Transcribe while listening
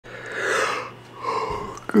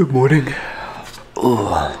Good morning.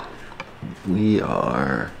 Oh, we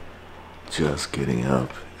are just getting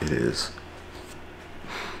up. It is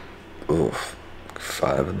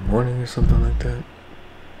 5 in the morning or something like that.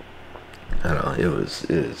 I don't know. It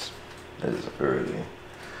is early.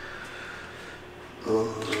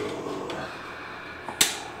 Oh.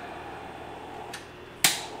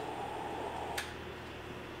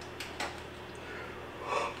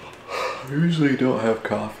 I usually don't have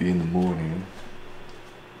coffee in the morning.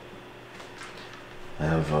 I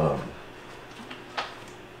have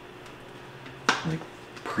like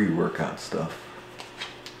pre-workout stuff.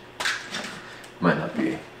 Might not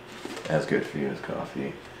be as good for you as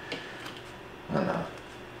coffee. I don't know.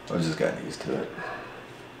 I've just gotten used to it.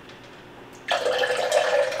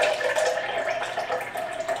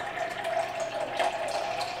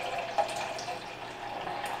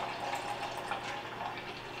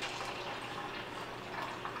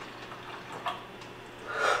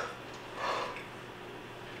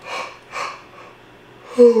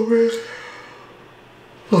 Oh man.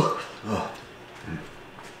 Oh.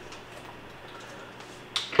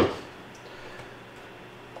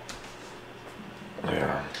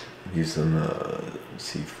 Yeah. Use some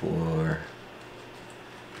C4.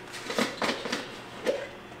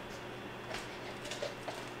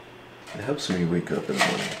 It helps me wake up in the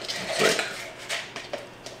morning. It's like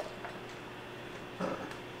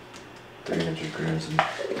 300 grams and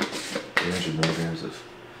 300 milligrams of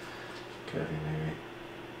caffeine, maybe.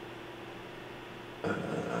 I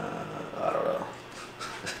don't know.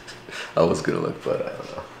 I was gonna look, but I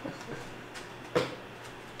don't know.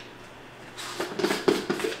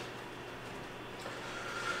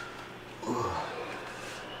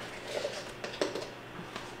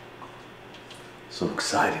 So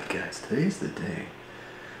excited, guys. Today's the day.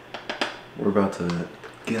 We're about to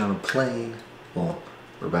get on a plane. Well,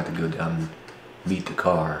 we're about to go down and meet the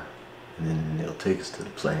car, and then it'll take us to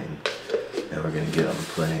the plane. And we're gonna get on the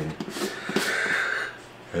plane.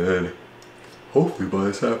 And then, hopefully by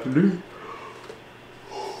this afternoon,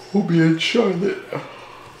 we'll be in Charlotte.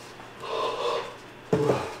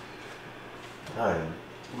 I'm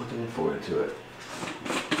looking forward to it.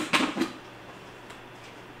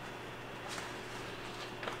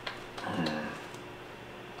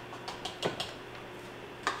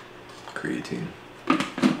 Creatine.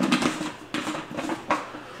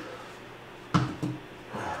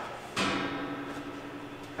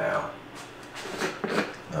 Ow.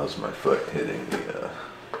 That was my foot hitting the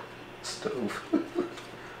stove.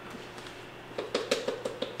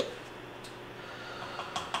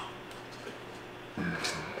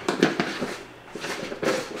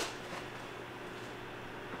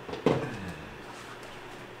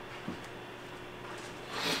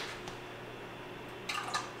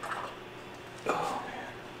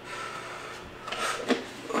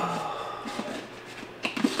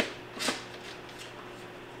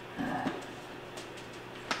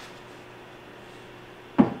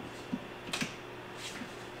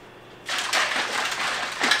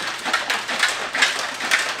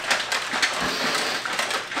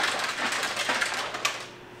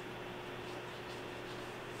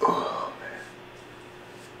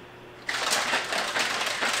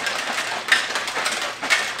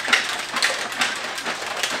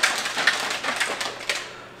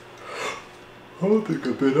 I don't think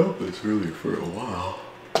I've been up this really for a while.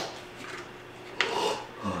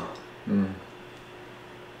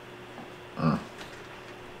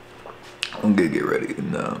 I'm gonna get ready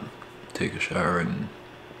and take a shower and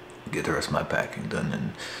get the rest of my packing done,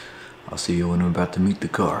 and I'll see you when we're about to meet the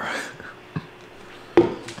car.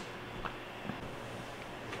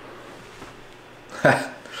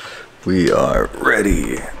 We are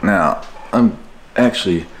ready. Now, I'm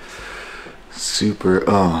actually super,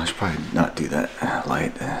 I should probably not do that.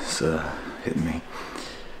 Light is hitting me.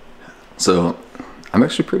 So, I'm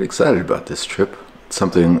actually pretty excited about this trip. It's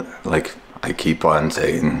something like I keep on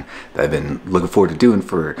saying that I've been looking forward to doing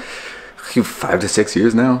for 5 to 6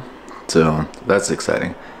 years now. So, that's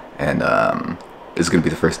exciting. And this is gonna be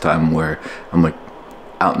the first time where I'm like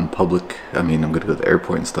out in public. I mean, I'm gonna go to the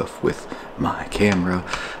airport and stuff with my camera,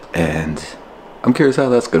 and I'm curious how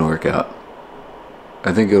that's gonna work out.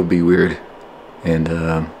 I think it'll be weird. And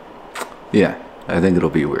yeah, I think it'll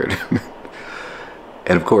be weird.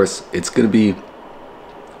 And of course, it's gonna be,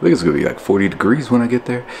 I think it's gonna be like 40 degrees when I get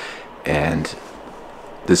there. And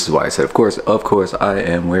this is why I said, of course, I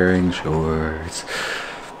am wearing shorts.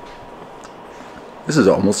 This is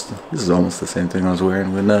almost the same thing I was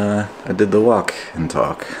wearing when I did the walk and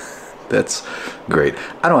talk. That's great.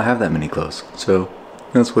 I don't have that many clothes, so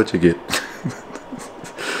that's what you get.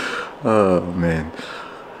 Oh man.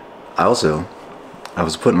 I also I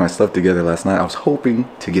was putting my stuff together last night. I was hoping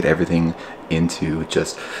to get everything into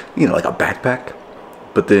just, you know, like a backpack.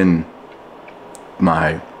 But then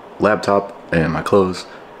my laptop and my clothes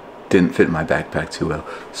didn't fit in my backpack too well.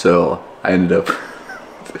 So I ended up,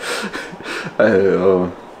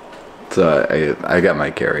 I got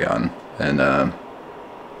my carry-on, and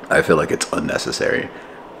I feel like it's unnecessary.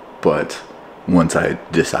 But once I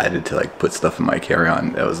decided to like put stuff in my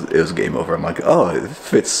carry-on, it was game over. I'm like, oh, it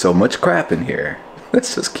fits so much crap in here.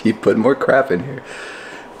 Let's just keep putting more crap in here.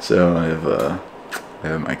 So I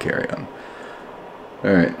have my carry-on.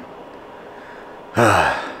 All right.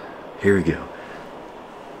 Here we go.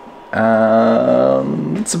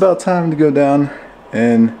 It's about time to go down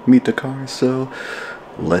and meet the car. So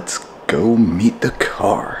let's go meet the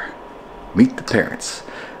car. Meet the parents.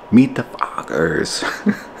 Meet the fathers.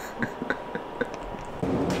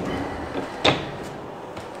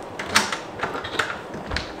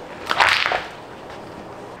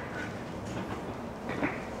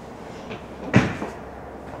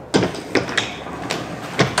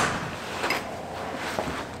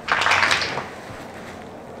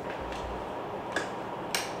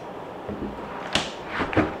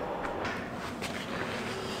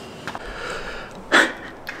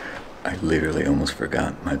 I literally almost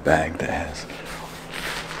forgot my bag that has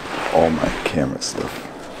all my camera stuff.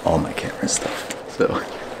 So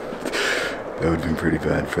that would have been pretty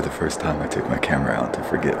bad for the first time I took my camera out to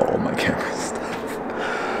forget all my camera stuff.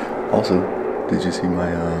 Also, did you see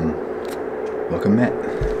my welcome mat?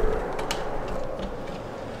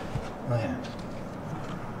 Oh yeah.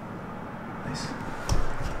 Nice.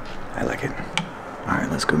 I like it. Alright,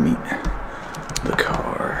 let's go meet the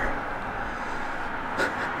car.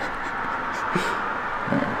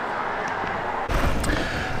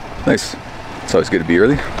 Nice. It's always good to be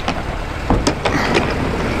early.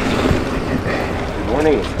 Good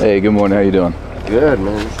morning. Hey, good morning. How you doing? Good,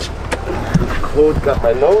 man. Cold, got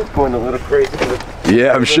my nose going a little crazy. But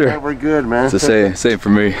yeah, I'm sure. We're good, man. It's the same for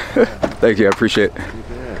me. Thank you. I appreciate it.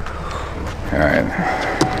 All right.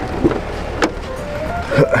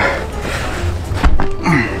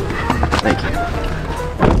 Thank you.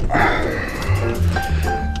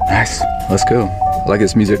 Nice. Let's go. I like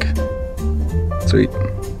this music. Sweet.